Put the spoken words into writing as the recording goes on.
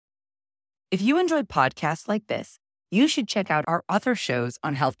If you enjoy podcasts like this, you should check out our other shows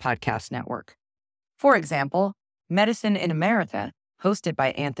on Health Podcast Network. For example, Medicine in America, hosted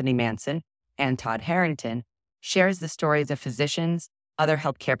by Anthony Manson and Todd Harrington, shares the stories of physicians, other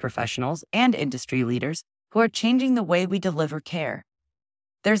healthcare professionals, and industry leaders who are changing the way we deliver care.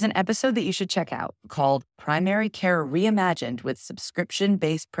 There's an episode that you should check out called Primary Care Reimagined with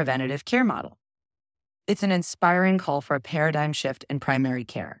Subscription-Based Preventative Care Model. It's an inspiring call for a paradigm shift in primary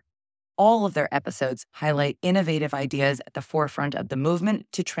care. All of their episodes highlight innovative ideas at the forefront of the movement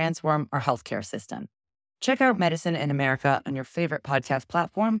to transform our healthcare system. Check out Medicine in America on your favorite podcast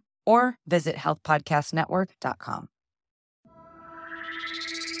platform or visit healthpodcastnetwork.com.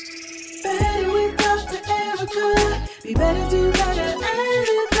 Better with Dr. Erica. Be better, do better, and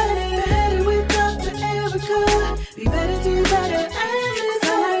live better. Better with Dr. Erica. Be better, do better, and live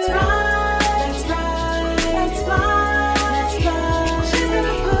better. That's right, that's right, that's fine, that's fine. She's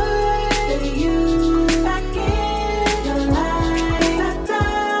gonna put you back in your life. Da, da,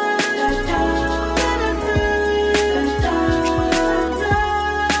 da, da, da, da, da, da, da, da, da, da.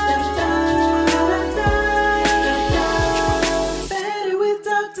 Better with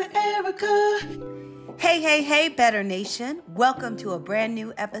Dr. Erica. Hey, Better Nation. Welcome to a brand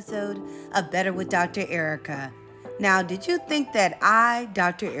new episode of Better with Dr. Erica. Now, did you think that I,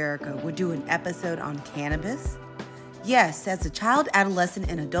 Dr. Erica, would do an episode on cannabis? Yes, as a child,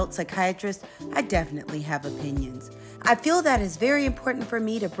 adolescent, and adult psychiatrist, I definitely have opinions. I feel that it's very important for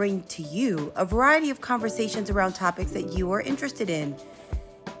me to bring to you a variety of conversations around topics that you are interested in.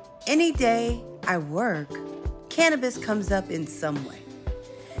 Any day I work, cannabis comes up in some way.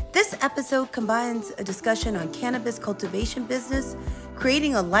 This episode combines a discussion on cannabis cultivation business,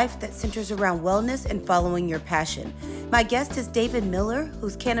 creating a life that centers around wellness and following your passion. My guest is David Miller,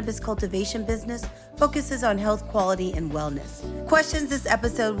 whose cannabis cultivation business focuses on health, quality, and wellness. Questions this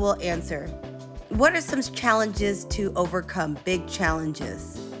episode will answer. What are some challenges to overcome? Big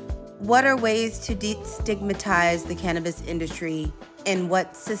challenges. What are ways to destigmatize the cannabis industry? And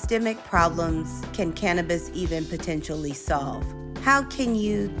what systemic problems can cannabis even potentially solve? How can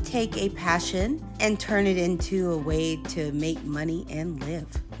you take a passion and turn it into a way to make money and live?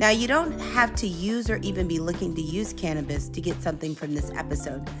 Now, you don't have to use or even be looking to use cannabis to get something from this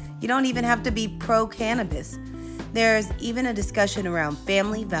episode. You don't even have to be pro-cannabis. There's even a discussion around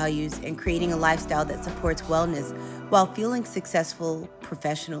family values and creating a lifestyle that supports wellness while feeling successful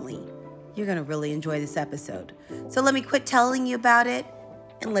professionally. You're going to really enjoy this episode. So let me quit telling you about it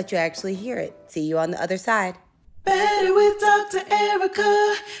and let you actually hear it. See you on the other side. Better with Dr.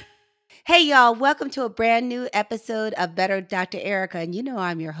 Erica. Hey, y'all. Welcome to a brand new episode of Better Dr. Erica. And you know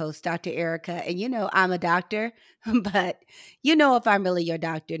I'm your host, Dr. Erica. And you know I'm a doctor, but you know if I'm really your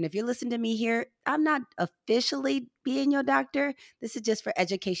doctor. And if you listen to me here, I'm not officially being your doctor. This is just for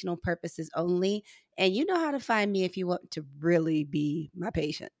educational purposes only. And you know how to find me if you want to really be my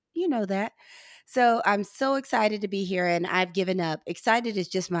patient. You know that. So I'm so excited to be here, and I've given up. Excited is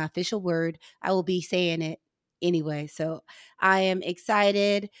just my official word. I will be saying it anyway. So I am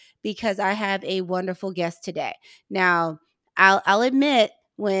excited because I have a wonderful guest today. Now, I'll admit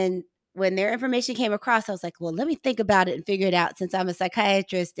when their information came across, I was like, well, let me think about it and figure it out, since I'm a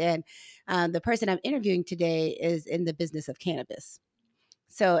psychiatrist and the person I'm interviewing today is in the business of cannabis.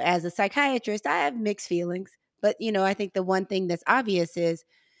 So as a psychiatrist, I have mixed feelings. But, I think the one thing that's obvious is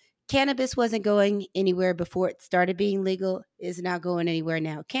cannabis wasn't going anywhere before it started being legal, is not going anywhere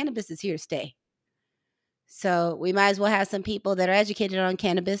now. Cannabis is here to stay. So we might as well have some people that are educated on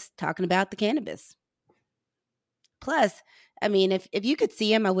cannabis talking about the cannabis. Plus, I mean, if you could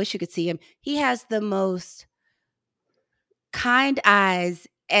see him, I wish you could see him. He has the most kind eyes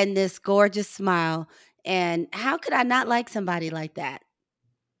and this gorgeous smile. And how could I not like somebody like that?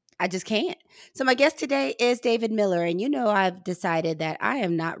 I just can't. So my guest today is David Miller. And I've decided that I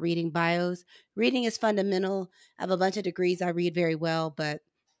am not reading bios. Reading is fundamental. I have a bunch of degrees. I read very well, but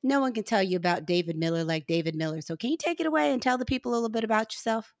no one can tell you about David Miller like David Miller. So can you take it away and tell the people a little bit about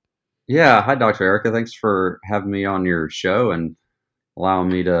yourself? Yeah. Hi, Dr. Erica. Thanks for having me on your show and allowing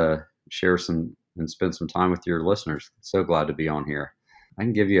me to share some and spend some time with your listeners. So glad to be on here. I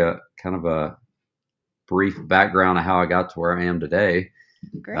can give you a kind of a brief background of how I got to where I am today.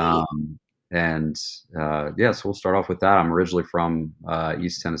 Great. So we'll start off with that. I'm originally from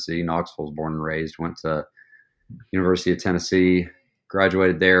East Tennessee. Knoxville, was born and raised. Went to University of Tennessee.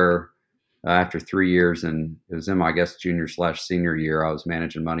 Graduated there after 3 years, and it was in my, junior/senior year. I was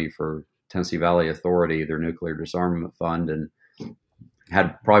managing money for Tennessee Valley Authority, their nuclear disarmament fund, and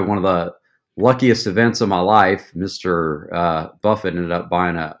had probably one of the luckiest events of my life. Mr. Buffett ended up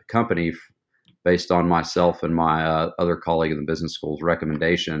buying a company based on myself and my other colleague in the business school's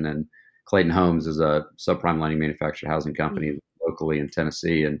recommendation, and Clayton Homes is a subprime lending manufactured housing company Mhm. locally in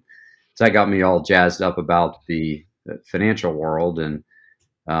Tennessee. And so that got me all jazzed up about the financial world. And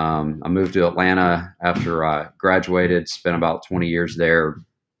I moved to Atlanta after I graduated, spent about 20 years there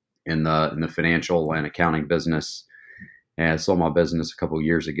in the financial and accounting business. And I sold my business a couple of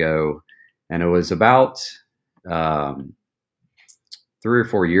years ago. And it was about um, 3 or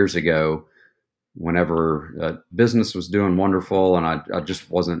 4 years ago, whenever business was doing wonderful and I just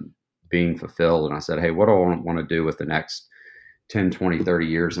wasn't being fulfilled. And I said, hey, what do I want to do with the next 10, 20, 30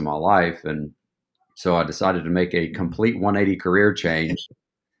 years of my life? And so I decided to make a complete 180 career change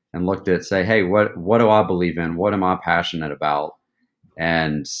and looked at, say, hey, what do I believe in? What am I passionate about?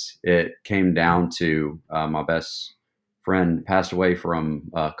 And it came down to my best friend passed away from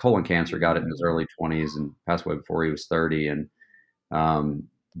colon cancer, got it in his early 20s and passed away before he was 30. And um,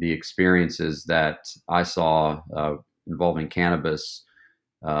 the experiences that I saw involving cannabis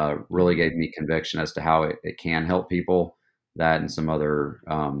really gave me conviction as to how it can help people. That and some other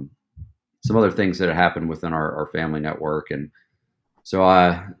things that had happened within our family network. And so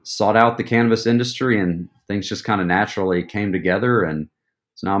I sought out the cannabis industry, and things just kind of naturally came together. And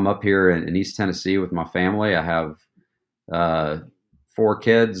so now I'm up here in East Tennessee with my family. I have uh, 4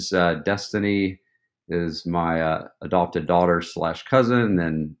 kids. Destiny is my adopted daughter slash cousin,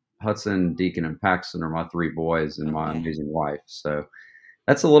 and Hudson, Deacon, and Paxton are my 3 boys, and my Okay. amazing wife. So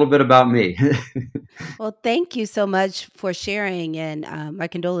that's a little bit about me. Well, thank you so much for sharing, and my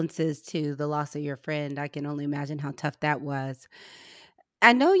condolences to the loss of your friend. I can only imagine how tough that was.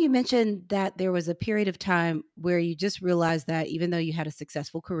 I know you mentioned that there was a period of time where you just realized that even though you had a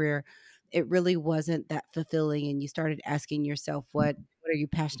successful career, it really wasn't that fulfilling, and you started asking yourself, what are you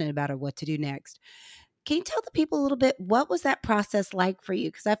passionate about or what to do next? Can you tell the people a little bit what was that process like for you?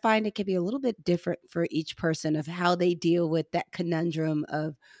 Because I find it can be a little bit different for each person of how they deal with that conundrum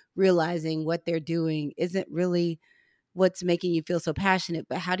of realizing what they're doing isn't really what's making you feel so passionate,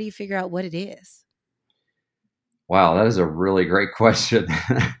 but how do you figure out what it is? Wow, that is a really great question.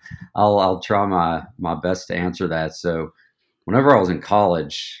 I'll try my best to answer that. So whenever I was in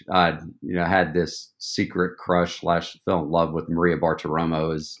college, I had this secret crush slash fell in love with Maria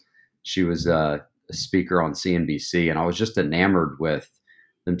Bartiromo. As she was a speaker on CNBC, and I was just enamored with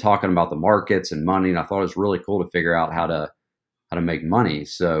them talking about the markets and money. And I thought it was really cool to figure out how to make money.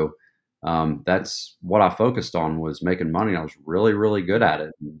 So that's what I focused on, was making money. I was really really good at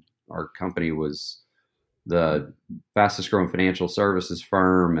it. And our company was the fastest growing financial services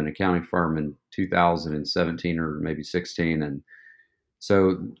firm and accounting firm in 2017 or maybe 16. And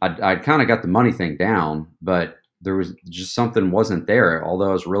so I kind of got the money thing down, but there was just something wasn't there.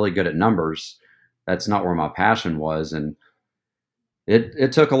 Although I was really good at numbers, that's not where my passion was. And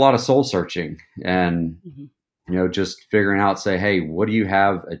it took a lot of soul searching and, Mhm. just figuring out, say, hey, what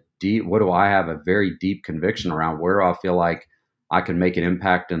do I have a very deep conviction around? Where do I feel like I can make an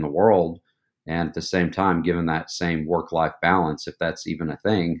impact in the world? And at the same time, given that same work-life balance, if that's even a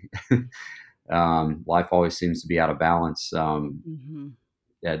thing, life always seems to be out of balance Mhm.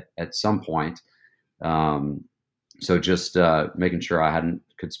 at some point. Um, so just making sure I hadn't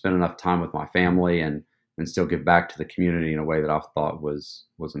could spend enough time with my family and still give back to the community in a way that I thought was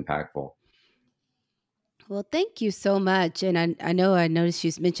impactful. Well, thank you so much. And I know I noticed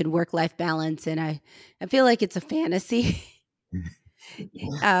you mentioned work life balance, and I feel like it's a fantasy.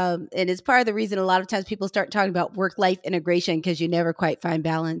 And it's part of the reason a lot of times people start talking about work life integration because you never quite find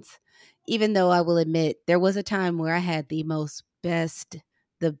balance. Even though I will admit there was a time where I had the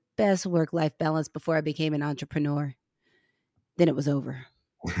best work life balance before I became an entrepreneur. Then it was over.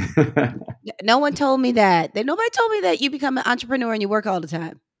 No one told me that. Nobody told me that you become an entrepreneur and you work all the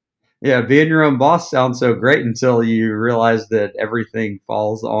time. Yeah, being your own boss sounds so great until you realize that everything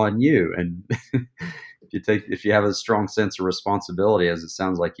falls on you. And if you have a strong sense of responsibility, as it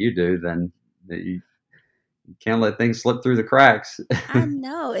sounds like you do, then you can't let things slip through the cracks. I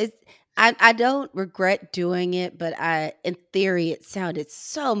know it's. I don't regret doing it, but in theory, it sounded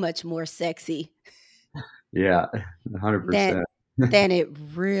so much more sexy Yeah, than 100%. than it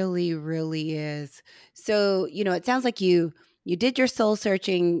really is. So, it sounds like you did your soul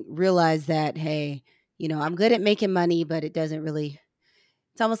searching, realized that, hey, I'm good at making money, but it doesn't really.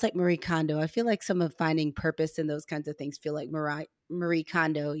 It's almost like Marie Kondo. I feel like some of finding purpose and those kinds of things feel like Marie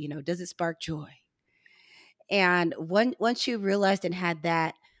Kondo. Does it spark joy? And once you realized and had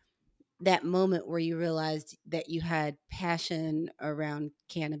that moment where you realized that you had passion around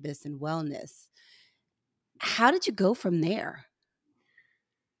cannabis and wellness, how did you go from there?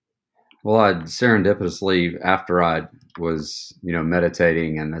 Well, I serendipitously, after I was,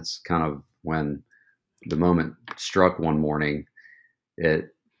 meditating, and that's kind of when the moment struck one morning.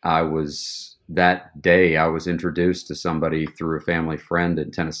 It that day I was introduced to somebody through a family friend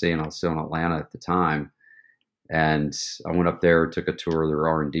in Tennessee, and I was still in Atlanta at the time. And I went up there, took a tour of their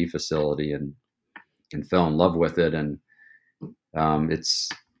R&D facility, and fell in love with it. And it's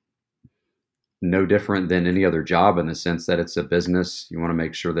no different than any other job in the sense that it's a business. You want to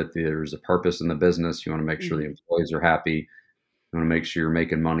make sure that there's a purpose in the business. You want to make sure the employees are happy. You want to make sure you're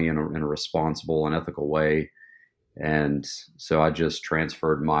making money in a responsible and ethical way. And so I just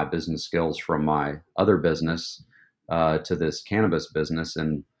transferred my business skills from my other business to this cannabis business.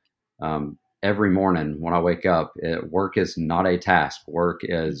 And every morning when I wake up, work is not a task. Work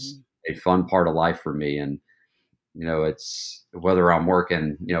is a fun part of life for me. And it's whether I'm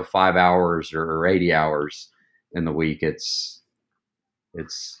working 5 hours or 80 hours in the week, it's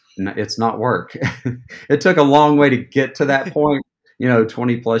not work. It took a long way to get to that point.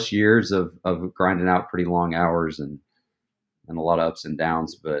 20 plus years of grinding out pretty long hours and a lot of ups and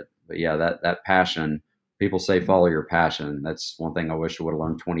downs. But yeah, that passion, people say follow your passion. That's one thing I wish I would have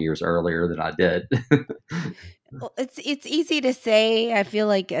learned 20 years earlier than I did. Well, it's easy to say. I feel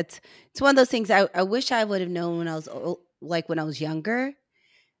like it's one of those things I wish I would have known when I was when I was younger.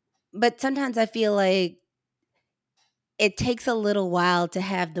 But sometimes I feel like it takes a little while to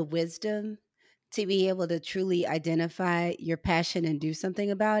have the wisdom to be able to truly identify your passion and do something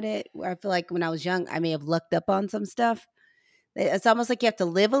about it. Where I feel like when I was young, I may have lucked up on some stuff. It's almost like you have to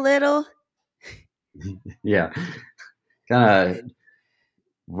live a little. Yeah, kind of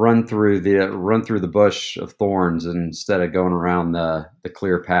run through the bush of thorns instead of going around the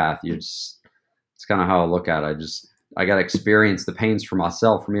clear path. It's kind of how I look at it. I got to experience the pains for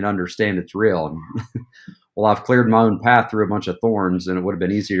myself for me to understand it's real. And well, I've cleared my own path through a bunch of thorns, and it would have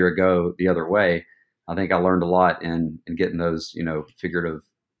been easier to go the other way. I think I learned a lot in getting those figurative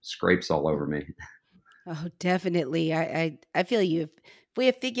scrapes all over me. Oh, definitely. I feel you. If we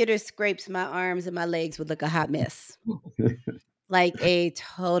have figurative scrapes, my arms and my legs would look a hot mess. Like a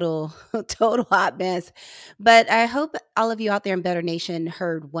total hot mess. But I hope all of you out there in Better Nation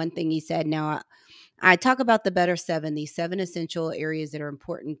heard one thing he said. Now, I talk about the Better Seven, these 7 essential areas that are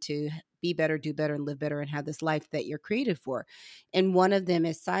important to be better, do better, and live better, and have this life that you're created for. And one of them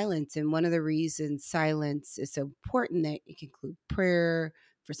is silence. And one of the reasons silence is so important that it can include prayer.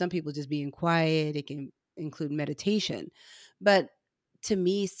 For some people, just being quiet. It can include meditation. But to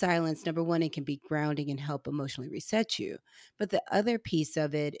me, silence, number one, it can be grounding and help emotionally reset you. But the other piece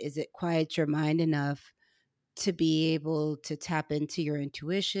of it is it quiets your mind enough to be able to tap into your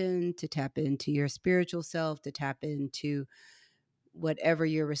intuition, to tap into your spiritual self, to tap into whatever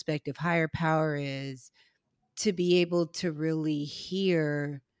your respective higher power is, to be able to really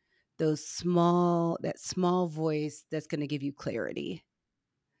hear that small voice that's going to give you clarity.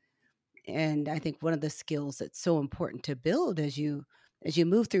 And I think one of the skills that's so important to build as you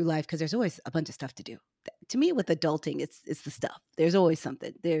move through life, because there's always a bunch of stuff to do. To me, with adulting, it's the stuff. There's always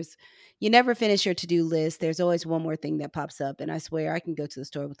something. You never finish your to-do list. There's always one more thing that pops up. And I swear I can go to the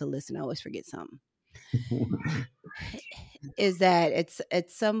store with a list and I always forget something. Is that it's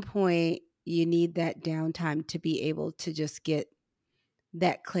at some point you need that downtime to be able to just get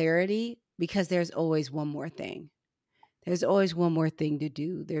that clarity, because there's always one more thing. There's always one more thing to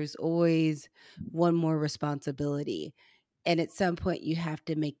do. There's always one more responsibility. And at some point, you have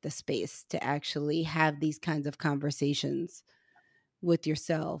to make the space to actually have these kinds of conversations with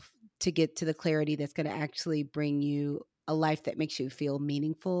yourself to get to the clarity that's going to actually bring you a life that makes you feel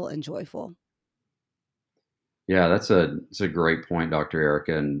meaningful and joyful. Yeah, it's a great point, Dr.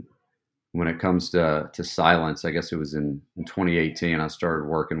 Erica. And when it comes to silence, I guess it was in 2018, I started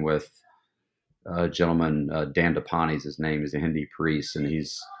working with a gentleman, Dan Dapani is his name. He's a Hindi priest, and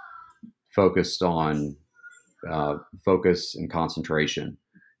he's focused on focus and concentration.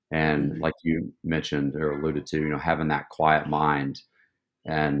 And like you mentioned or alluded to, having that quiet mind.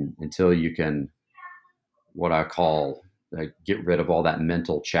 And until you can, what I call, get rid of all that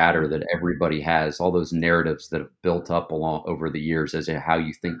mental chatter that everybody has, all those narratives that have built up along over the years as to how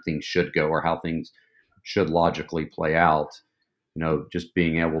you think things should go or how things should logically play out. Just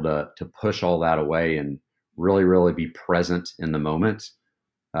being able to push all that away and really, really be present in the moment.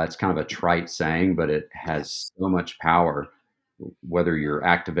 It's kind of a trite saying, but it has so much power, whether you're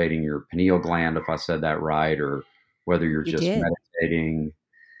activating your pineal gland, if I said that right, or whether you're You just did. meditating.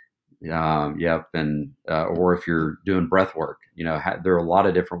 Yep. And, or if you're doing breath work, there are a lot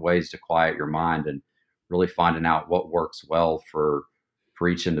of different ways to quiet your mind and really finding out what works well for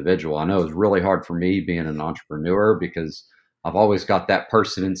each individual. I know it's really hard for me being an entrepreneur because I've always got that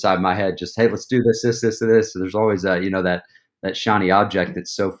person inside my head, just, hey, let's do this, this, this, and this. So there's always that shiny object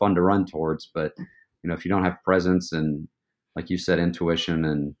that's so fun to run towards. But, if you don't have presence and like you said, intuition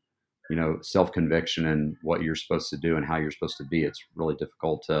and, self-conviction and what you're supposed to do and how you're supposed to be, it's really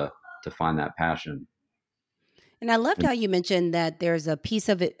difficult to find that passion. And I loved And how you mentioned that there's a piece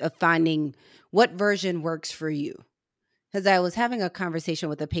of it of finding what version works for you. Because I was having a conversation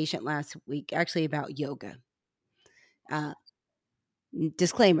with a patient last week, actually about yoga. Uh,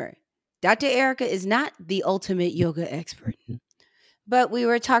 Disclaimer: Dr. Erica is not the ultimate yoga expert. But we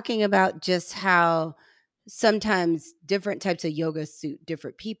were talking about just how sometimes different types of yoga suit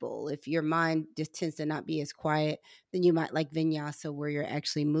different people. If your mind just tends to not be as quiet, then you might like vinyasa, where you're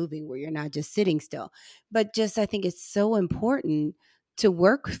actually moving, where you're not just sitting still. But just I think it's so important to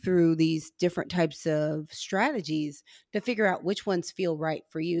work through these different types of strategies to figure out which ones feel right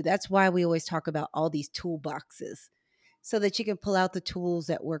for you. That's why we always talk about all these toolboxes, so that you can pull out the tools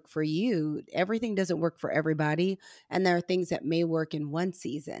that work for you. Everything doesn't work for everybody. And there are things that may work in one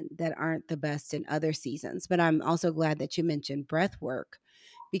season that aren't the best in other seasons. But I'm also glad that you mentioned breath work,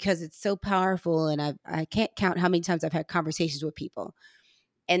 because it's so powerful. And I can't count how many times I've had conversations with people,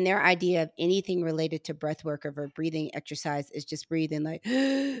 and their idea of anything related to breath work or breathing exercise is just breathing like,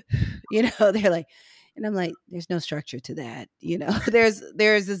 they're like, and I'm like, there's no structure to that. There's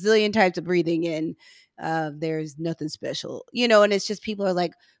a zillion types of breathing, and there's nothing special, and it's just people are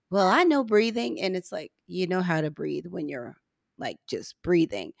like, well, I know breathing. And it's like, you know how to breathe when you're like just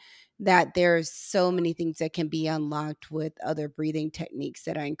breathing. That there's so many things that can be unlocked with other breathing techniques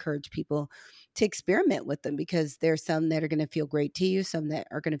that I encourage people to experiment with them, because there's some that are going to feel great to you, some that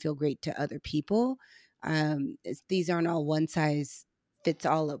are going to feel great to other people. These aren't all one size fits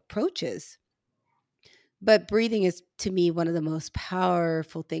all approaches, but breathing is to me one of the most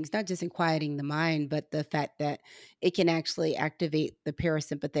powerful things, not just in quieting the mind, but the fact that it can actually activate the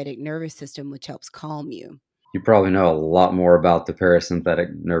parasympathetic nervous system, which helps calm you. you probably know a lot more about the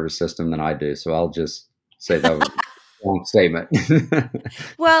parasympathetic nervous system than I do, so I'll just say that was a wrong statement.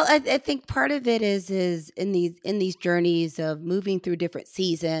 Well, I think part of it is in these journeys of moving through different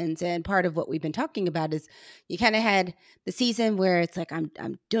seasons, and part of what we've been talking about is you kind of had the season where it's like I'm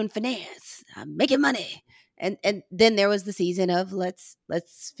doing finance, I'm making money, and then there was the season of let's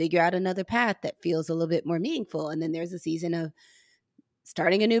figure out another path that feels a little bit more meaningful, and then there's a season of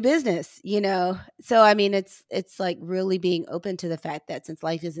starting a new business. So I mean, it's like really being open to the fact that since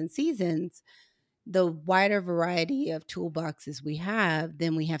life is in seasons, the wider variety of toolboxes we have,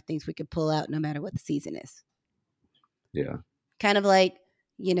 then we have things we can pull out no matter what the season is. Yeah. Kind of like,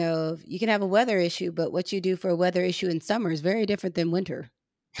 you can have a weather issue, but what you do for a weather issue in summer is very different than winter.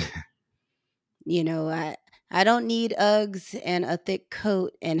 I don't need Uggs and a thick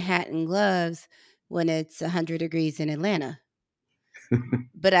coat and hat and gloves when it's 100 degrees in Atlanta.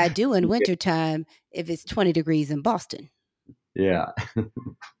 But I do in wintertime if it's 20 degrees in Boston. Yeah.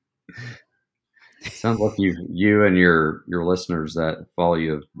 Sounds like you and your listeners that follow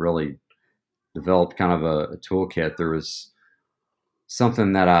you have really developed kind of a toolkit. There was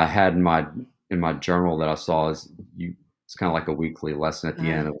something that I had in my journal that I saw is you. It's kind of like a weekly lesson at the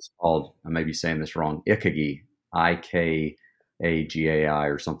end. It was called, I may be saying this wrong, Ikagai, Ikagai,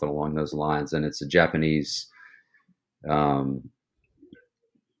 or something along those lines, and it's a Japanese um,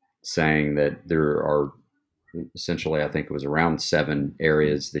 saying that there are essentially, I think it was around 7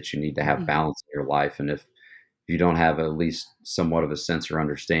 areas that you need to have Mhm. balance in your life, and if you don't have at least somewhat of a sense or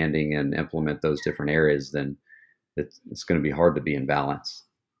understanding and implement those different areas, then it's going to be hard to be in balance.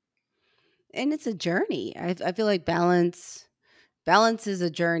 And it's a journey. I feel like balance is a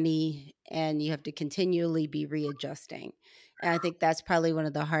journey, and you have to continually be readjusting. And I think that's probably one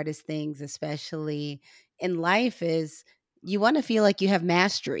of the hardest things, especially in life, is you want to feel like you have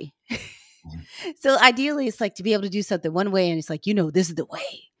mastery. So ideally, it's like to be able to do something one way, and it's like, this is the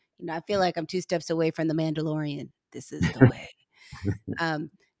way. I feel like I'm 2 steps away from the Mandalorian. This is the way.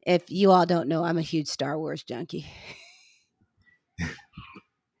 Um, if you all don't know, I'm a huge Star Wars junkie.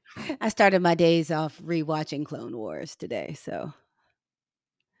 I started my days off rewatching Clone Wars today, so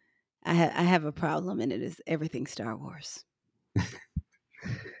I have a problem, and it is everything Star Wars.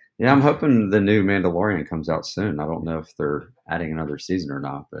 Yeah, I'm hoping the new Mandalorian comes out soon. I don't know if they're adding another season or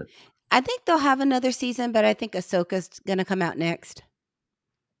not, but I think they'll have another season, but I think Ahsoka's gonna come out next.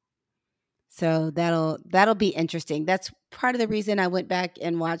 So that'll be interesting. That's part of the reason I went back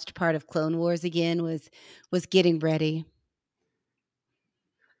and watched part of Clone Wars again, was getting ready.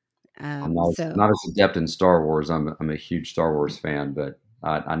 I'm not So not as adept in Star Wars. I'm a huge Star Wars fan, but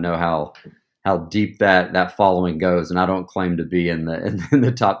I know how deep that following goes, and I don't claim to be in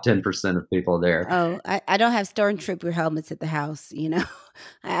the top 10% of people there. I don't have stormtrooper helmets at the house.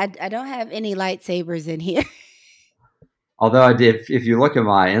 I don't have any lightsabers in here. Although I did, if you look at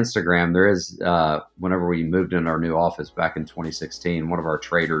my Instagram, there is, whenever we moved in our new office back in 2016, one of our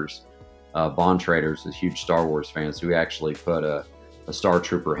traders, bond traders, is a huge Star Wars fan. So we actually put a Star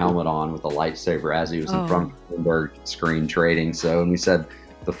Trooper helmet on with a lightsaber as he was in front of the Bloomberg screen trading. So, and we said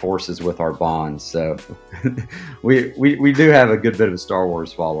the Force is with our bonds. So we do have a good bit of a Star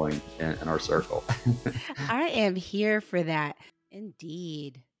Wars following in our circle. I am here for that.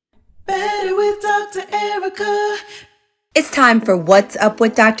 Indeed. Better with Dr. Erica. It's time for What's Up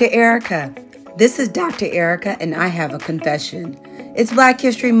with Dr. Erica. This is Dr. Erica, and I have a confession. It's Black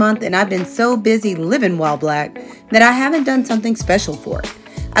History Month, and I've been so busy living while Black that I haven't done something special for it.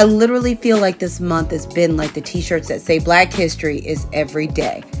 I literally feel like this month has been like the t-shirts that say Black History is every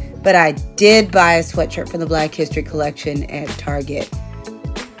day. But I did buy a sweatshirt from the Black History collection at Target.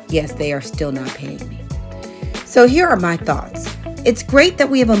 Yes, they are still not paying me. So here are my thoughts. It's great that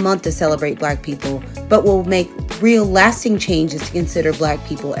we have a month to celebrate Black people, but we'll make real lasting changes to consider Black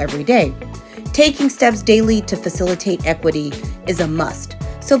people every day. Taking steps daily to facilitate equity is a must,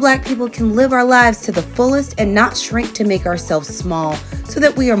 so Black people can live our lives to the fullest and not shrink to make ourselves small so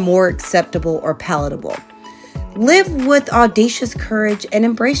that we are more acceptable or palatable. Live with audacious courage and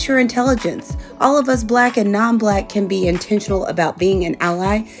embrace your intelligence. All of us Black and non-Black can be intentional about being an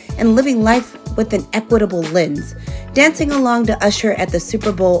ally and living life with an equitable lens. Dancing along to Usher at the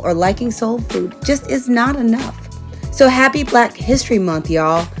Super Bowl or liking soul food just is not enough. So happy Black History Month,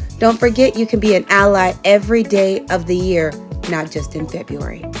 y'all. Don't forget you can be an ally every day of the year, not just in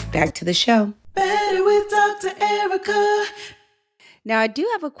February. Back to the show. Better with Dr. Erica. Now, I do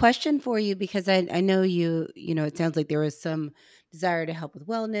have a question for you because I know it sounds like there was some desire to help with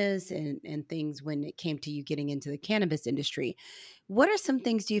wellness and things when it came to you getting into the cannabis industry. What are some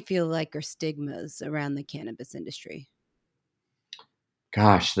things do you feel like are stigmas around the cannabis industry?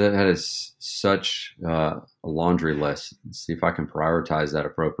 Gosh, that is such a laundry list. Let's see if I can prioritize that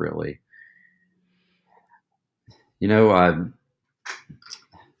appropriately.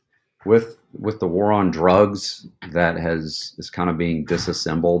 With the war on drugs that is kind of being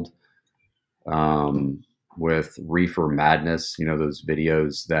disassembled, with reefer madness, those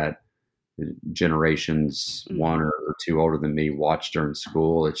videos that generations one or two older than me watched during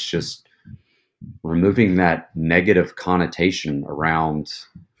school. It's just removing that negative connotation around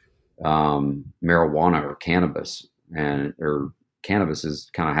marijuana or cannabis, or cannabis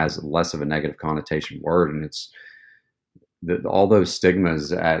has less of a negative connotation word, and it's all those stigmas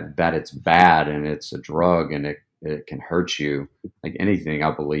that it's bad and it's a drug and it can hurt you. Like anything,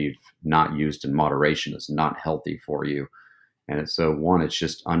 I believe, not used in moderation is not healthy for you. And so it's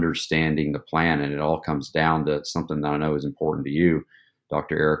just understanding the plan, and it all comes down to something that I know is important to you,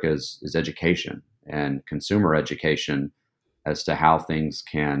 Dr. Erica, is education and consumer education as to how things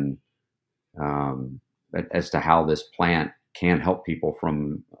can, as to how this plant can help people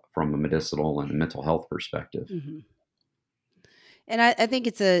from a medicinal and mental health perspective. Mm-hmm. And I think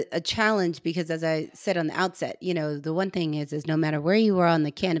it's a challenge because, as I said on the outset, the one thing is no matter where you are on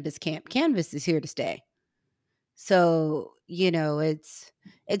the cannabis camp, cannabis is here to stay. So, it's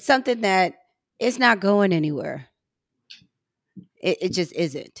something that it's not going anywhere. It just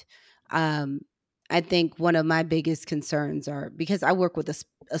isn't. I think one of my biggest concerns are, because I work with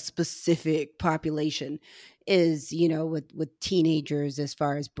a specific population, is, with teenagers as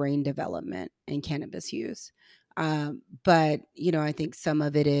far as brain development and cannabis use. But, I think some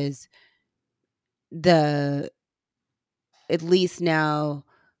of it is at least now,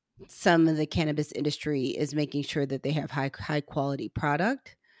 some of the cannabis industry is making sure that they have high quality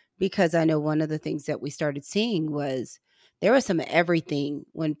product, because I know one of the things that we started seeing was there was some of everything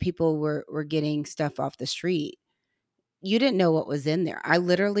when people were getting stuff off the street. You didn't know what was in there. I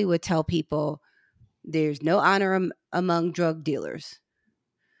literally would tell people there's no honor among drug dealers.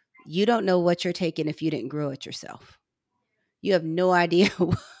 You don't know what you're taking if you didn't grow it yourself. You have no idea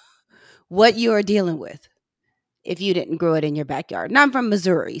what you are dealing with if you didn't grow it in your backyard. And I'm from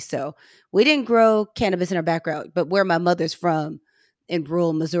Missouri, so we didn't grow cannabis in our backyard, but where my mother's from in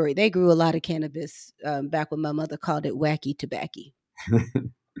rural Missouri, they grew a lot of cannabis back when my mother called it wacky tobacco.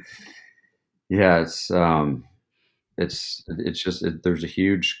 Yeah, it's just there's a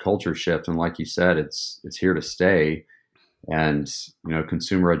huge culture shift, and like you said, it's here to stay. And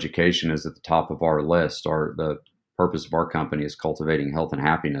consumer education is at the top of our list. The purpose of our company is cultivating health and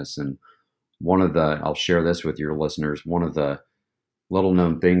happiness, and I'll share this with your listeners, one of the little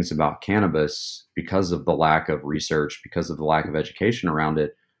known things about cannabis, because of the lack of research, because of the lack of education around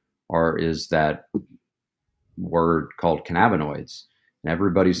it, is that word called cannabinoids. And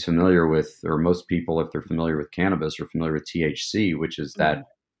everybody's familiar with, or most people, if they're familiar with cannabis, are familiar with THC, which is that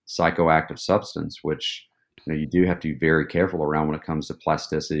psychoactive substance, which you do have to be very careful around when it comes to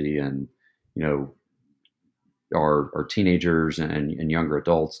plasticity and, you know, our teenagers and younger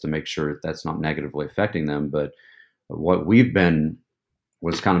adults to make sure that that's not negatively affecting them. But what we've been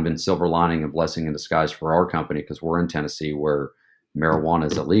was kind of been silver lining and blessing in disguise for our company because we're in Tennessee where marijuana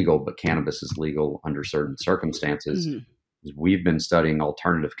is illegal, but cannabis is legal under certain circumstances. Mhm. We've been studying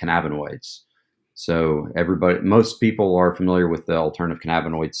alternative cannabinoids. So most people are familiar with the alternative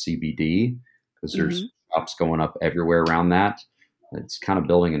cannabinoid CBD because there's Mhm. shops going up everywhere around that. It's kind of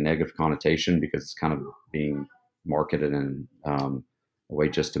building a negative connotation because it's kind of being marketed in a way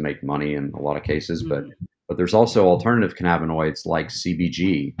just to make money in a lot of cases. But Mhm. there's also alternative cannabinoids like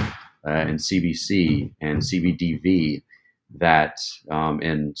CBG and CBC and CBDV that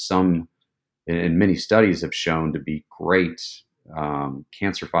in many studies have shown to be great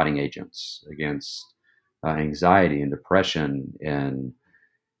cancer fighting agents against anxiety and depression and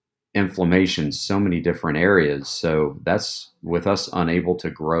inflammation, so many different areas. So that's with us unable to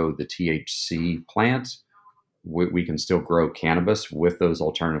grow the THC plant, we can still grow cannabis with those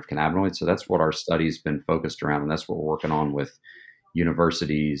alternative cannabinoids. So that's what our study's been focused around, and that's what we're working on with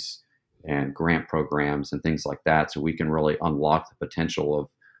universities and grant programs and things like that. So we can really unlock the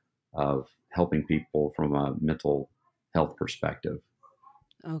potential of helping people from a mental health perspective.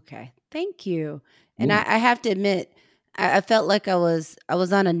 Okay. Thank you. And Yeah. I have to admit, I felt like I was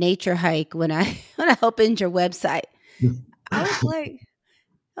on a nature hike when I when I opened your website. I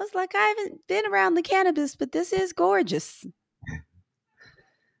was like I haven't been around the cannabis, but this is gorgeous.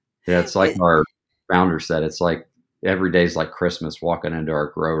 Yeah, it's like It, our founder said, it's like every day's like Christmas walking into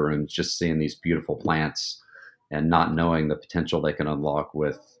our grow rooms, just seeing these beautiful plants and not knowing the potential they can unlock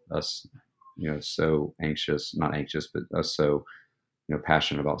with us, so anxious, not anxious, but us so,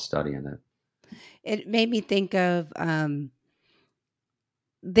 passionate about studying it. it made me think of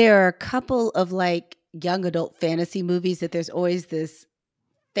there are a couple of like young adult fantasy movies that there's always this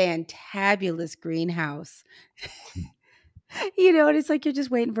fantabulous greenhouse. And it's like you're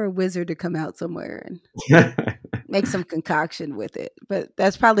just waiting for a wizard to come out somewhere and make some concoction with it. But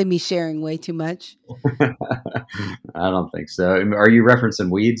that's probably me sharing way too much. I don't think so. Are you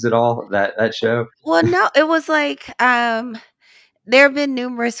referencing Weeds at all? That show? Well, no, it was like there have been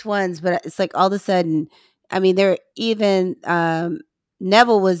numerous ones, but it's like all of a sudden, I mean, there even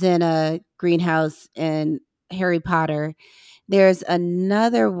Neville was in a greenhouse in Harry Potter. There's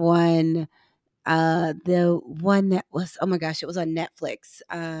another one, the one that was, oh my gosh, it was on Netflix.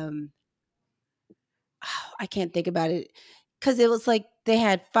 I can't think about it because it was like they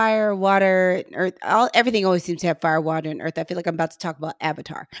had fire, water, and earth. Everything always seems to have fire, water, and earth. I feel like I'm about to talk about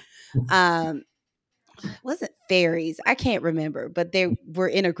Avatar. Um, wasn't fairies. I can't remember, but they were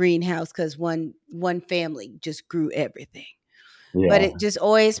in a greenhouse because one family just grew everything. But Yeah. it just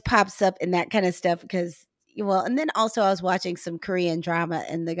always pops up in that kind of stuff because and then also I was watching some Korean drama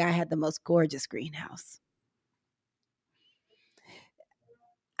and the guy had the most gorgeous greenhouse.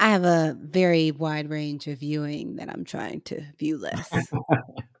 I have a very wide range of viewing that I'm trying to view less.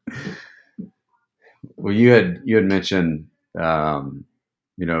 Well, you had mentioned, um,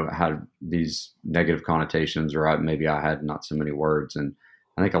 how these negative connotations, or maybe I had not so many words, and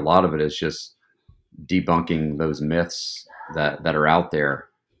I think a lot of it is just debunking those myths that are out there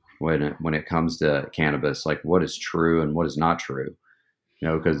when it comes to cannabis, like what is true and what is not true.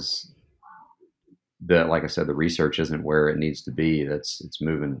 Because like I said, the research isn't where it needs to be. It's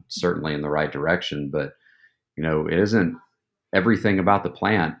moving certainly in the right direction, but it isn't everything about the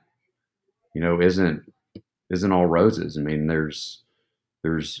plant. Isn't all roses. I mean, there's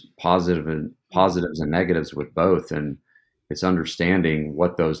positives and negatives with both, and it's understanding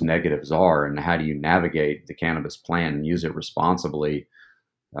what those negatives are and how do you navigate the cannabis plant and use it responsibly,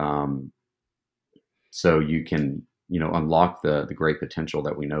 um, so you can unlock the great potential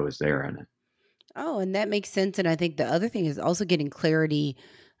that we know is there in it. Oh, and that makes sense. And I think the other thing is also getting clarity,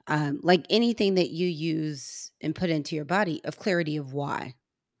 like anything that you use and put into your body, of clarity of why.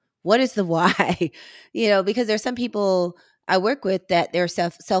 What is the why? Because there's some people I work with that they're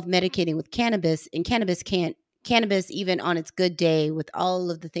self medicating with cannabis, and cannabis even on its good day with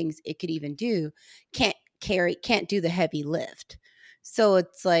all of the things it could even do can't do the heavy lift. So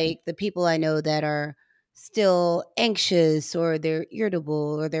it's like the people I know that are still anxious or they're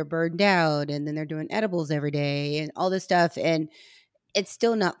irritable or they're burned out and then they're doing edibles every day and all this stuff and it's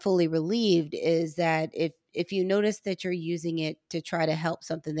still not fully relieved is that if you notice that you're using it to try to help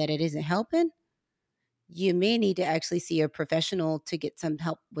something that it isn't helping, you may need to actually see a professional to get some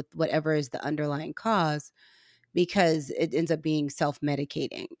help with whatever is the underlying cause because it ends up being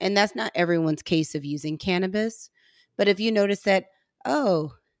self-medicating. And that's not everyone's case of using cannabis. But if you notice that,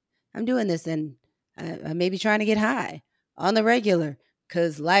 oh, I'm doing this and I may be trying to get high on the regular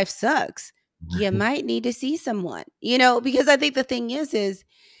because life sucks. You might need to see someone, because I think the thing is,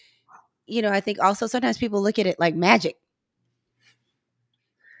 I think also sometimes people look at it like magic,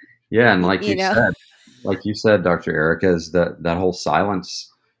 Yeah, and y- you know? like you said, Dr. Erica, is that whole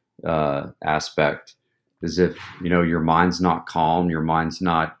silence aspect is if your mind's not calm, your mind's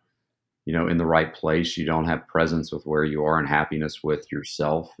not in the right place, you don't have presence with where you are and happiness with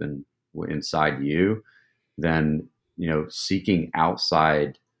yourself and inside you, then seeking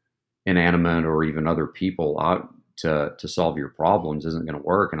outside inanimate or even other people out to solve your problems isn't going to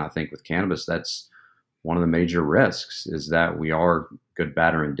work. And I think with cannabis, that's one of the major risks, is that we are good,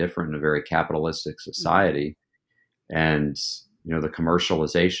 bad, or indifferent in a very capitalistic society. And the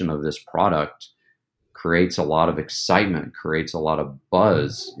commercialization of this product creates a lot of excitement, creates a lot of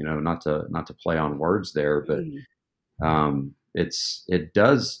buzz. Not to play on words there, but Mhm. it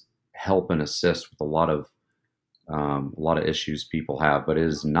does help and assist with a lot of issues people have, but it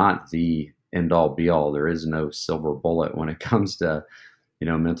is not the end all be all. There is no silver bullet when it comes to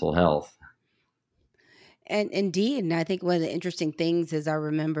mental health. And indeed, and I think one of the interesting things is I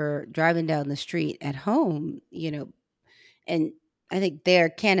remember driving down the street at home, and I think there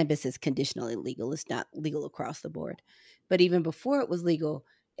cannabis is conditionally legal. It's not legal across the board. But even before it was legal,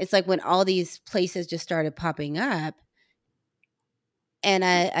 it's like when all these places just started popping up. And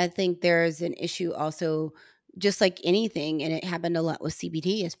I think there's an issue also, just like anything, and it happened a lot with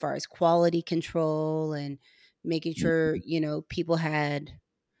CBD as far as quality control and making sure, people had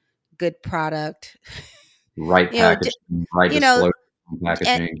good product. Right you know, packaging, right you know, disclosure on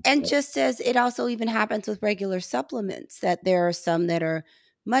packaging. and just as it also even happens with regular supplements, that there are some that are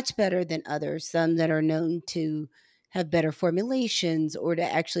much better than others, some that are known to have better formulations or to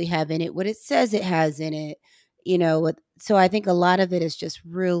actually have in it what it says it has in it. So I think a lot of it is just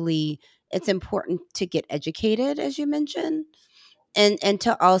really, it's important to get educated, as you mentioned, and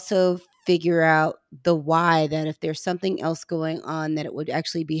to also figure out the why, that if there's something else going on, that it would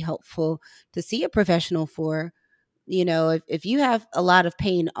actually be helpful to see a professional for. If you have a lot of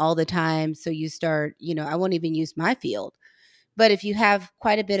pain all the time, so you start, I won't even use my field, but if you have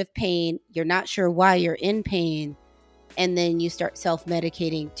quite a bit of pain, you're not sure why you're in pain, and then you start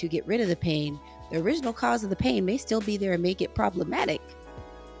self-medicating to get rid of the pain, the original cause of the pain may still be there and make it problematic.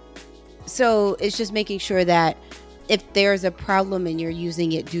 So it's just making sure that if there's a problem and you're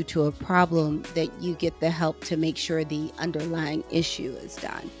using it due to a problem, that you get the help to make sure the underlying issue is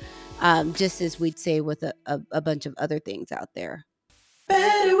done. Just as we'd say with a bunch of other things out there.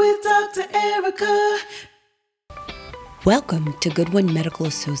 Better with Dr. Erica. Welcome to Goodwin Medical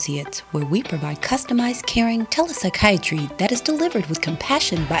Associates, where we provide customized, caring telepsychiatry that is delivered with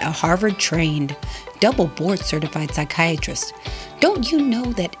compassion by a Harvard-trained, double board-certified psychiatrist. Don't you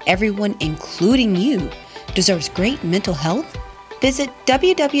know that everyone, including you, deserves great mental health? Visit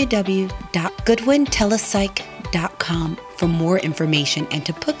www.goodwintelepsych.com for more information and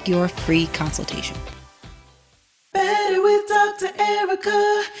to book your free consultation. Better with Dr.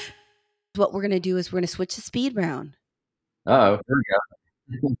 Erica. What we're going to do is we're going to switch the speed round. Oh, here we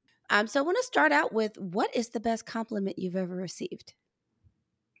go. So I want to start out with, what is the best compliment you've ever received?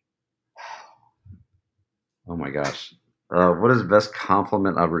 Oh my gosh. What is the best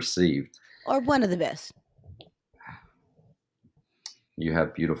compliment I've received? Or one of the best? You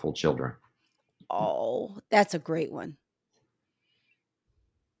have beautiful children. Oh, that's a great one.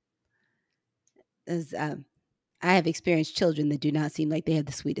 As I have experienced children that do not seem like they have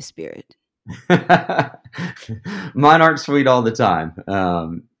the sweetest spirit. Mine aren't sweet all the time,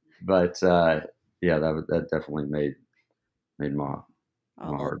 but yeah, that definitely made my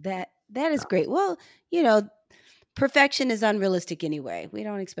Oh, heart. that is great. Well, perfection is unrealistic anyway. We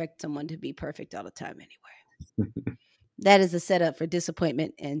don't expect someone to be perfect all the time anyway. That is a setup for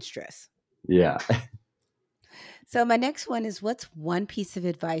disappointment and stress. Yeah. So my next one is, what's one piece of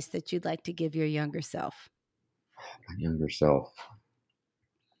advice that you'd like to give your younger self? My younger self.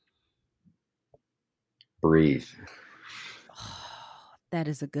 Breathe. Oh, that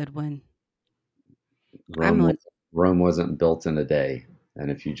is a good one. Rome wasn't built in a day, and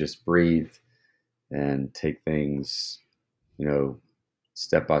if you just breathe and take things,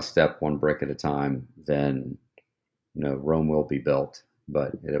 step by step, one brick at a time, then Rome will be built.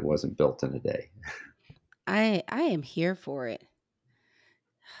 But it wasn't built in a day. I am here for it.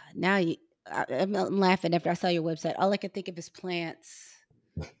 Now I'm laughing after I saw your website. All I can think of is plants.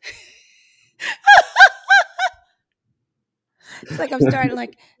 It's like I'm starting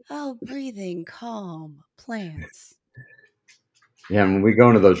like, breathing, calm, plants. Yeah, when we go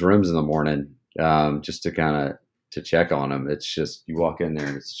into those rooms in the morning, just to check on them, it's just, you walk in there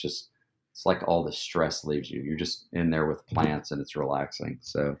and it's it's like all the stress leaves you. You're just in there with plants and it's relaxing.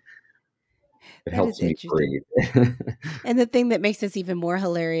 So it That is helps me interesting. breathe. And the thing that makes this even more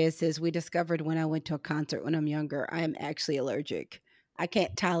hilarious is we discovered when I went to a concert when I'm younger, I am actually allergic. I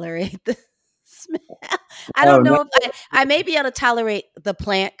can't tolerate the smell. I Oh don't no. know if I may be able to tolerate the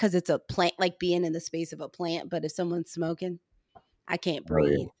plant because it's a plant, like being in the space of a plant. But if someone's smoking, I can't Oh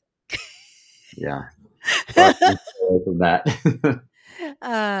breathe. yeah. Well, I can stay away from that.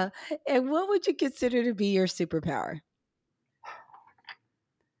 uh, and what would you consider to be your superpower?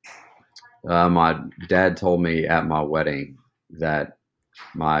 My dad told me at my wedding that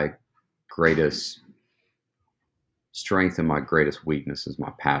my greatest strength and my greatest weakness is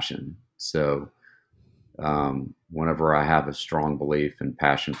my passion. So whenever I have a strong belief and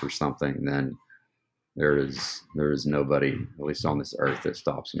passion for something, then there is nobody, at least on this earth, that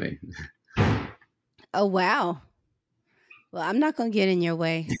stops me. Oh, wow. Well, I'm not going to get in your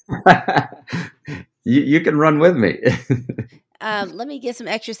way. You can run with me. Let me get some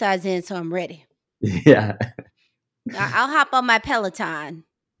exercise in so I'm ready. Yeah, I'll hop on my Peloton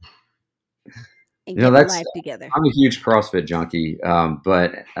and you know get my that's. life together. I'm a huge CrossFit junkie,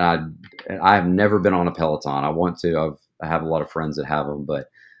 but I have never been on a Peloton. I want to. I have a lot of friends that have them, but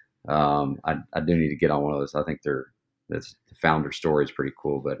I do need to get on one of those. I think the founder story is pretty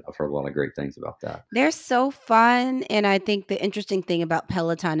cool, but I've heard a lot of great things about that. They're so fun, and I think the interesting thing about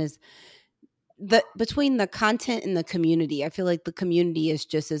Peloton is between the content and the community. I feel like the community is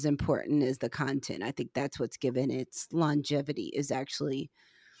just as important as the content. I think that's what's given its longevity is actually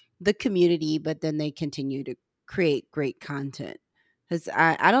the community, but then they continue to create great content. Because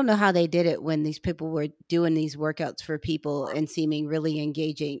I don't know how they did it when these people were doing these workouts for people and seeming really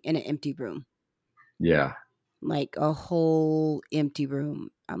engaging in an empty room, Yeah, like a whole empty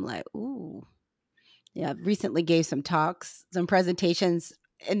room. I'm like, ooh. Yeah, I've recently gave some talks, some presentations,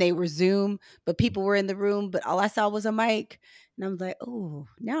 and they were Zoom, but people were in the room, but all I saw was a mic. And I was like, oh,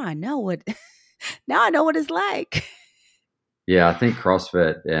 now I know what now I know what it's like. yeah. I think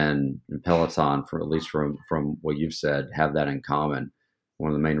CrossFit and Peloton, for at least from what you've said, have that in common. One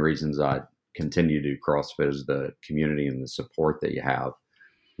of the main reasons I continue to do CrossFit is the community and the support that you have.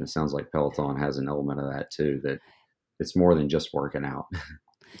 And it sounds like Peloton has an element of that too. That it's more than just working out.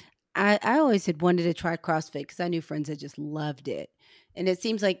 I always had wanted to try CrossFit because I knew friends that just loved it. And it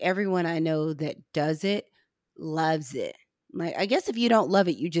seems like everyone I know that does it loves it. Like, I guess if you don't love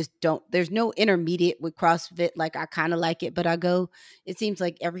it, you just don't. There's no intermediate with CrossFit. Like, I kind of like it, but I go, it seems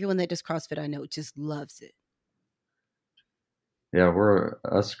like everyone that does CrossFit I know just loves it. Yeah, we're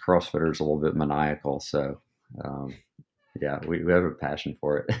us CrossFitters a little bit maniacal, so um, yeah, we have a passion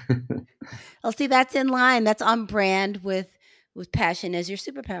for it. Well, see, that's in line. That's on brand with passion as your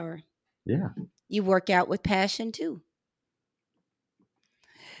superpower. Yeah. You work out with passion too.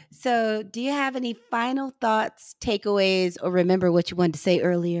 So, do you have any final thoughts, takeaways, or remember what you wanted to say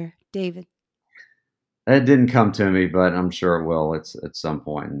earlier, David? It didn't come to me, but I'm sure it will. It's at some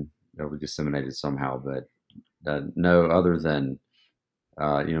point, and it'll be disseminated somehow. But no, other than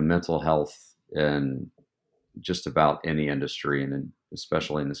mental health in just about any industry, and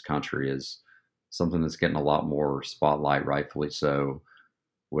especially in this country, is something that's getting a lot more spotlight, rightfully so,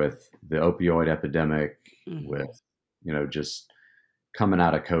 with the opioid epidemic, Mhm. with just coming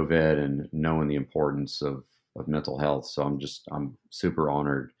out of COVID and knowing the importance of mental health. So I'm super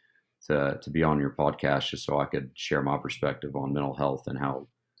honored to be on your podcast just so I could share my perspective on mental health and how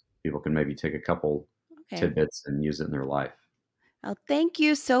people can maybe take a couple Okay. tidbits and use it in their life. Oh, thank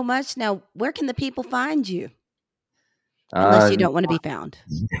you so much. Now, where can the people find you? Unless Uh, you don't want to be found.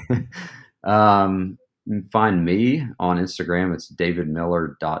 you can find me on Instagram. It's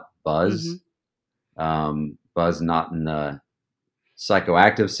davidmiller.buzz. Hmm. Buzz not in the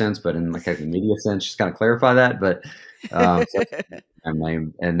psychoactive sense, but in like a media sense, just kind of clarify that. But so that's my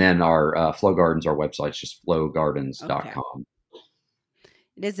name. And then our Flow Gardens, our website's just Okay. flowgardens.com.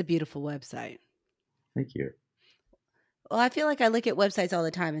 It is a beautiful website. Thank you. Well, I feel like I look at websites all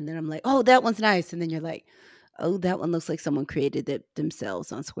the time and then I'm like, oh, that one's nice. And then you're like, oh, that one looks like someone created it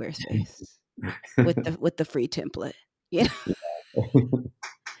themselves on Squarespace with the free template. You know?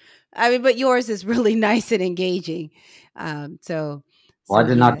 I mean, but yours is really nice and engaging. So Well, so I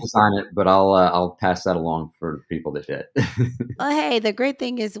did not yes. design it, but I'll pass that along for the people that did. Well, hey, the great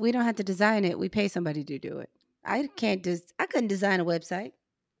thing is we don't have to design it. We pay somebody to do it. I couldn't design a website.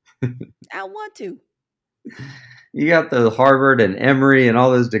 I want to. You got the Harvard and Emory and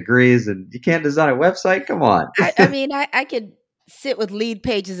all those degrees, and you can't design a website. Come on. I mean, I could sit with lead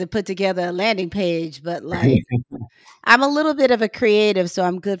pages and put together a landing page, but like I'm a little bit of a creative, so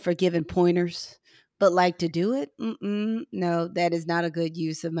I'm good for giving pointers. But like to do it, no, that is not a good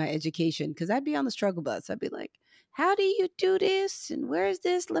use of my education, because I'd be on the struggle bus. I'd be like, how do you do this? And where's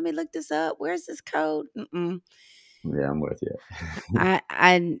this? Let me look this up. Where's this code? Yeah, I'm with you. I,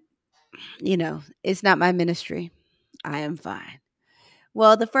 it's not my ministry. I am fine.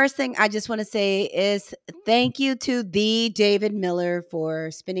 Well, the first thing I just want to say is thank you to the David Miller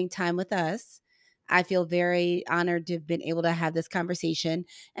for spending time with us. I feel very honored to have been able to have this conversation.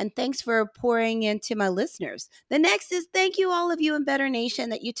 And thanks for pouring into my listeners. The next is thank you, all of you in Better Nation,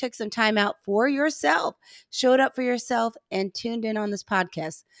 that you took some time out for yourself, showed up for yourself, and tuned in on this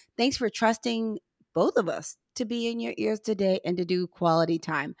podcast. Thanks for trusting both of us to be in your ears today and to do quality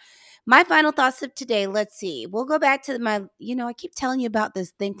time. My final thoughts of today, let's see. We'll go back to I keep telling you about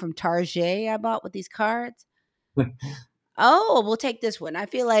this thing from Target I bought with these cards. Oh, we'll take this one. I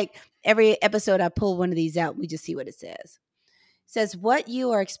feel like every episode I pull one of these out, we just see what it says. It says, what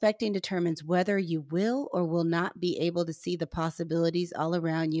you are expecting determines whether you will or will not be able to see the possibilities all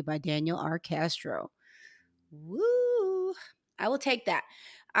around you, by Daniel R. Castro. Woo! I will take that.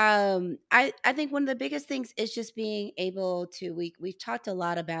 I think one of the biggest things is just being able to, we've talked a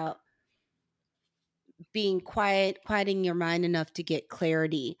lot about being quieting your mind enough to get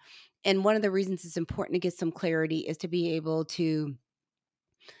clarity. And one of the reasons it's important to get some clarity is to be able to,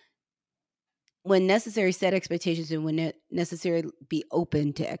 when necessary, set expectations, and when necessary, be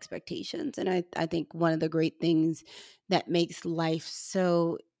open to expectations. And I think one of the great things that makes life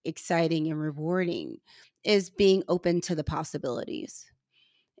so exciting and rewarding is being open to the possibilities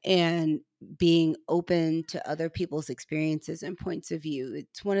and being open to other people's experiences and points of view.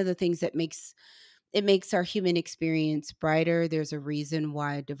 It's one of the things that makes our human experience brighter. There's a reason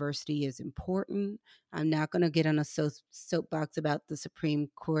why diversity is important. I'm not going to get on a soapbox about the Supreme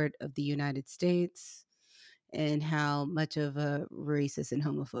Court of the United States and how much of a racist and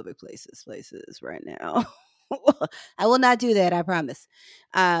homophobic place this place is right now. I will not do that, I promise.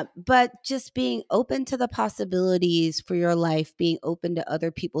 But just being open to the possibilities for your life, being open to other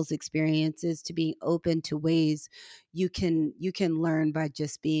people's experiences, to being open to ways you can learn by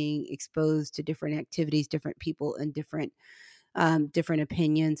just being exposed to different activities, different people, and different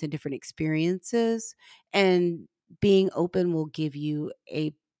opinions and different experiences. And being open will give you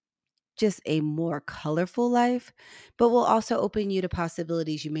just a more colorful life, but will also open you to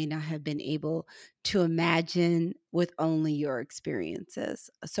possibilities you may not have been able to imagine with only your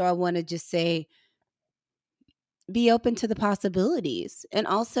experiences. So I want to just say, be open to the possibilities. And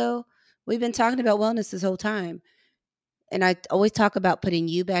also, we've been talking about wellness this whole time. And I always talk about putting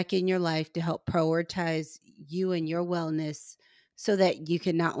you back in your life to help prioritize you and your wellness, so that you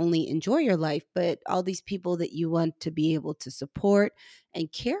can not only enjoy your life, but all these people that you want to be able to support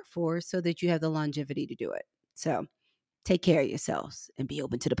and care for, so that you have the longevity to do it. So take care of yourselves and be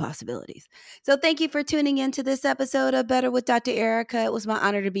open to the possibilities. So thank you for tuning in to this episode of Better with Dr. Erica. It was my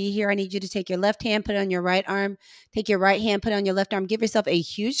honor to be here. I need you to take your left hand, put it on your right arm, take your right hand, put it on your left arm, give yourself a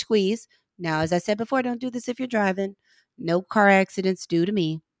huge squeeze. Now, as I said before, don't do this if you're driving. No car accidents due to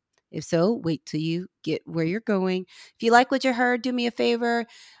me. If so, wait till you get where you're going. If you like what you heard, do me a favor,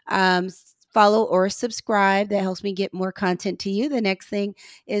 follow or subscribe. That helps me get more content to you. The next thing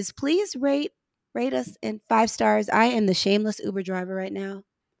is please rate us in 5 stars. I am the shameless Uber driver right now.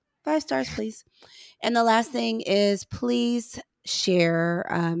 5 stars, please. And the last thing is please share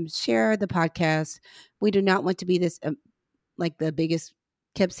the podcast. We do not want to be this like the biggest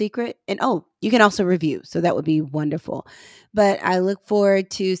kept secret. And you can also review. So that would be wonderful. But I look forward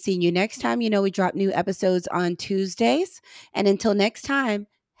to seeing you next time. We drop new episodes on Tuesdays. And until next time,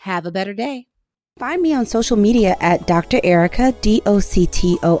 have a better day. Find me on social media at Dr. Erica,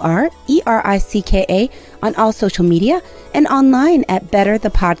 DoctorEricka, on all social media, and online at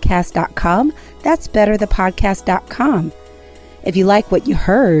betterthepodcast.com. That's betterthepodcast.com. If you like what you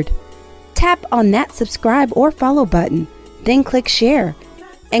heard, tap on that subscribe or follow button, then click share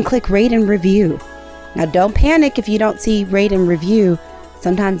and click rate and review. Now, don't panic if you don't see rate and review.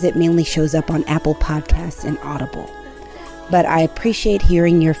 Sometimes it mainly shows up on Apple Podcasts and Audible. But I appreciate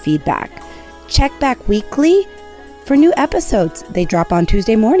hearing your feedback. Check back weekly for new episodes. They drop on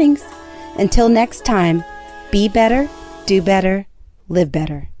Tuesday mornings. Until next time, be better, do better, live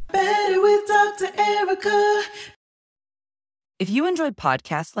better. Better with Dr. Erica. If you enjoyed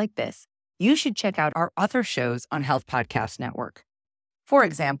podcasts like this, you should check out our other shows on Health Podcast Network. For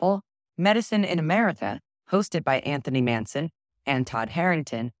example, Medicine in America, hosted by Anthony Manson and Todd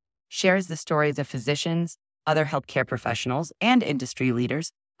Harrington, shares the stories of physicians, other healthcare professionals, and industry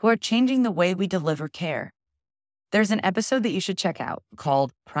leaders who are changing the way we deliver care. There's an episode that you should check out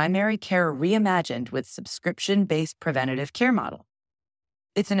called Primary Care Reimagined with Subscription-Based Preventative Care Model.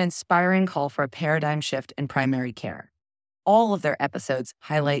 It's an inspiring call for a paradigm shift in primary care. All of their episodes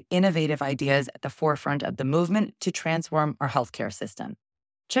highlight innovative ideas at the forefront of the movement to transform our healthcare system.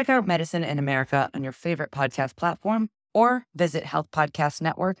 Check out Medicine in America on your favorite podcast platform or visit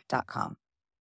healthpodcastnetwork.com.